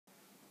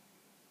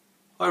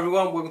Hi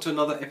everyone, welcome to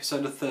another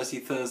episode of Thirsty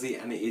Thursday,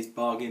 and it is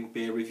bargain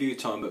beer review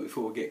time. But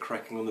before we get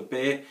cracking on the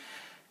beer, I'm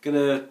going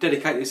to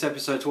dedicate this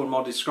episode to one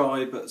of my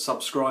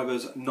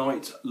subscribers,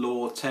 Night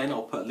Law 10.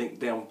 I'll put a link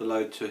down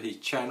below to his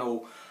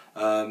channel.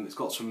 It's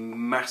got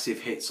some massive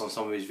hits on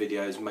some of his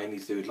videos, mainly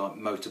to do with like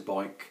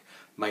motorbike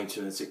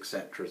maintenance,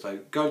 etc. So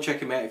go and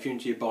check him out if you're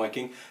into your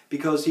biking,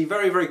 because he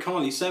very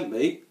kindly sent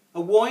me a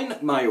wine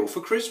mail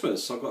for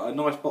Christmas. So I've got a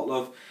nice bottle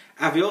of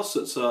Avios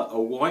that's a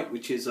white,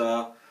 which is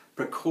a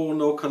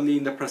Precorno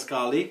Colina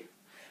Prescali,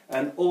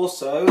 and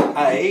also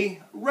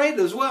a red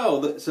as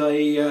well, that's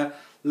a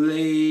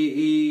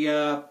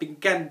Le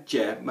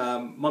Picante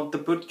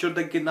Montepulciano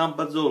de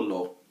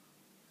Ginambazzolo.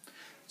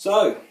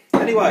 So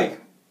anyway,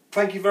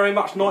 thank you very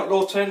much, Night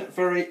Law 10,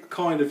 very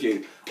kind of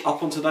you.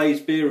 Up on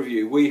today's beer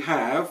review we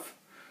have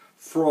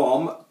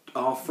from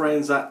our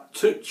friends at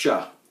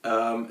Tucher,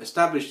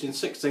 established in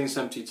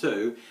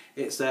 1672.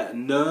 It's their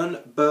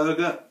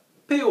Nurnberger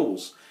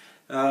Pils.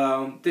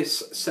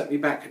 This sent me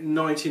back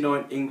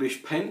 99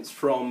 English pence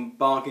from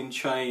bargain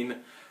chain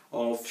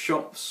of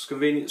shops,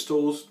 convenience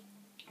stores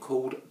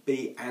called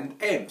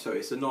B&M. So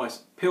it's a nice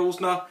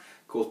Pilsner,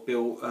 of course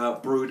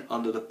brewed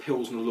under the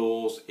Pilsner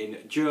laws in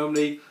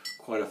Germany.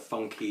 Quite a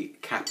funky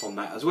cap on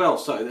that as well.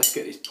 So let's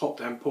get this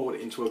popped and poured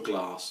into a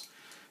glass.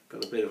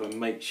 Got a bit of a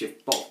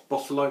makeshift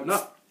bottle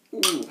opener.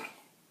 Ooh.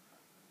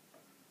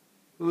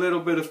 A little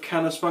bit of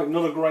can of smoke,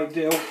 not a great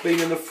deal. Been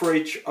in the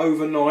fridge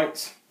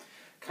overnight.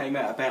 Came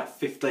out about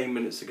 15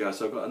 minutes ago,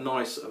 so I've got a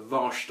nice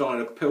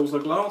Warsteiner Pilsner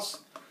glass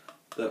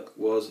that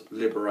was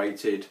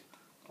liberated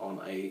on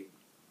a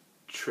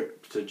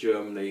trip to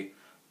Germany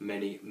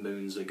many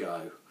moons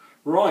ago.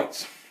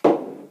 Right,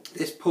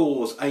 this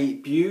pours a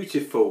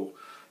beautiful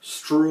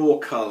straw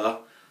colour,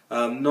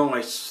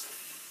 nice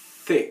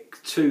thick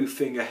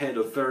 2-finger head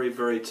of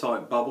very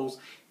tight bubbles.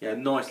 Yeah,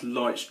 nice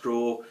light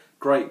straw,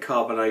 great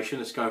carbonation.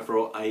 Let's go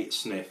for a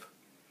sniff.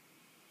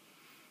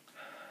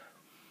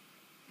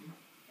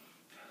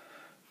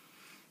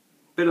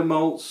 Bit of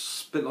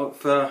malts, bit like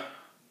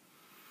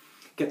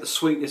get the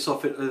sweetness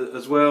off it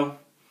as well.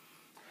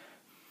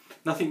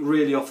 Nothing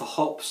really off the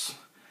hops.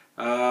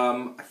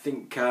 I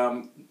think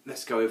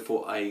let's go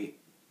for a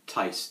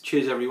taste.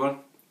 Cheers everyone.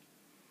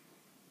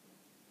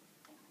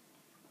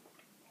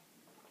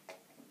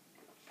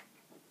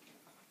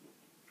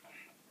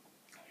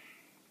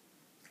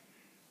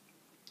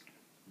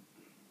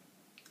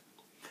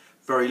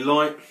 Very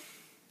light.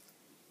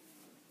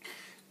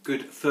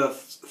 Good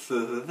thirst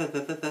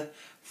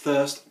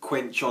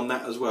quench on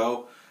that as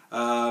well.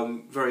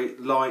 Very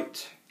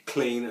light,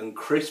 clean and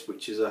crisp,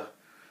 which is a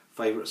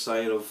favourite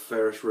saying of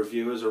various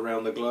reviewers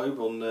around the globe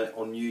on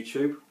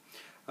YouTube.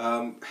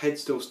 Head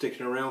still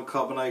sticking around,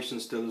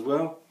 carbonation still as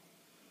well.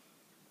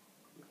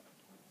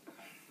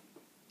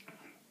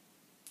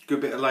 Good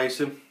bit of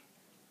lacing.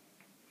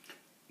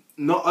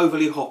 Not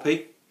overly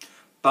hoppy,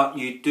 but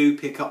you do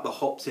pick up the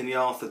hops in the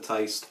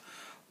aftertaste.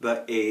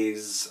 That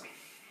is,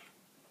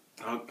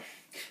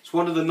 it's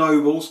one of the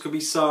nobles. Could be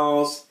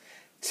Sars,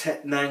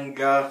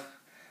 Tetnanga,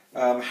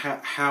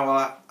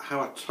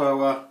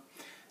 Hawatoa.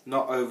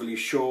 Not overly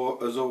sure,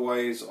 as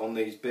always on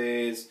these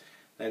beers.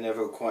 They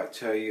never quite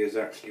tell you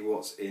exactly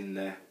what's in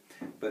there,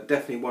 but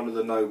definitely one of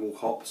the noble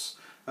hops.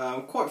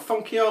 Quite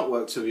funky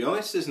artwork, to be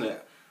honest, isn't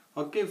it?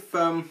 I'll give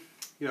you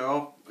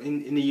know,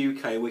 in the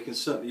UK we can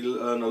certainly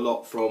learn a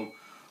lot from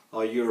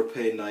our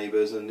European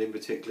neighbours, and in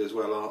particular as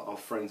well our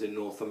friends in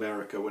North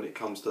America, when it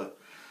comes to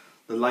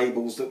the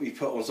labels that we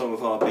put on some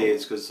of our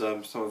beers, because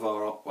some of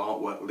our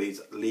artwork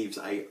leaves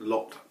a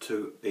lot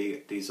to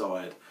be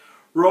desired.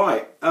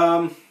 Right,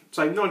 so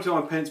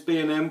 99 pence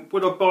B&M.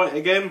 Would I buy it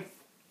again?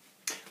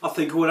 I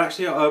think I would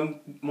actually.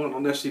 Might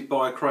not necessarily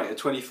buy a crate of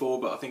 24,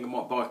 but I think I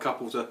might buy a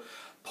couple to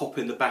pop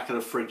in the back of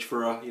the fridge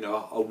for a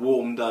a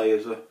warm day,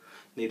 as I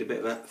need a bit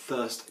of a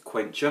thirst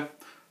quencher.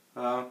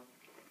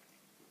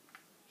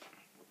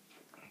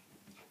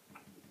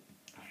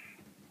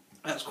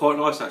 That's quite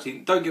nice actually.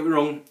 Don't get me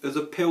wrong, as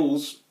a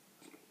Pils,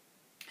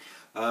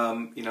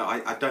 you know,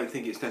 I don't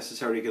think it's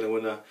necessarily going to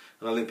win an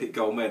Olympic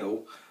gold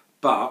medal,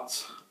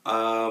 but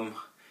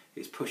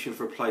it's pushing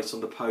for a place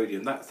on the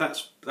podium.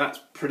 That's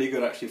pretty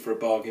good actually for a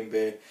bargain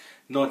beer.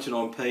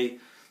 99p.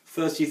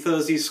 Thirsty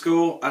Thursday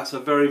score, that's a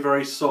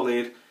very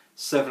solid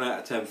 7 out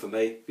of 10 for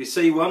me. If you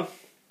see one,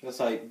 let's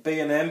say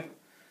B&M,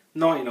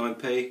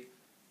 99p,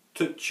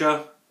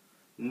 Tucher,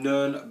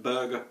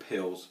 Nurnberger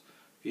Pils.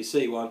 If you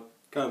see one,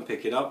 go and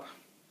pick it up.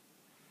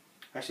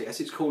 Actually,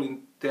 as it's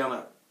cooling down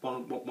at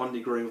 1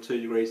 degree or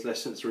 2 degrees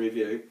less since the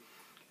review, a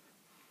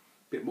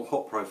bit more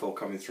hot profile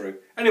coming through.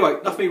 Anyway,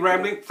 enough of me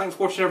rambling. Thanks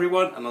for watching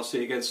everyone, and I'll see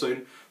you again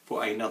soon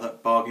for another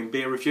bargain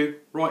beer review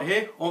right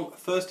here on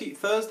Thirsty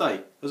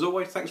Thursday. As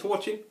always, thanks for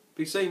watching.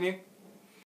 Be seeing you.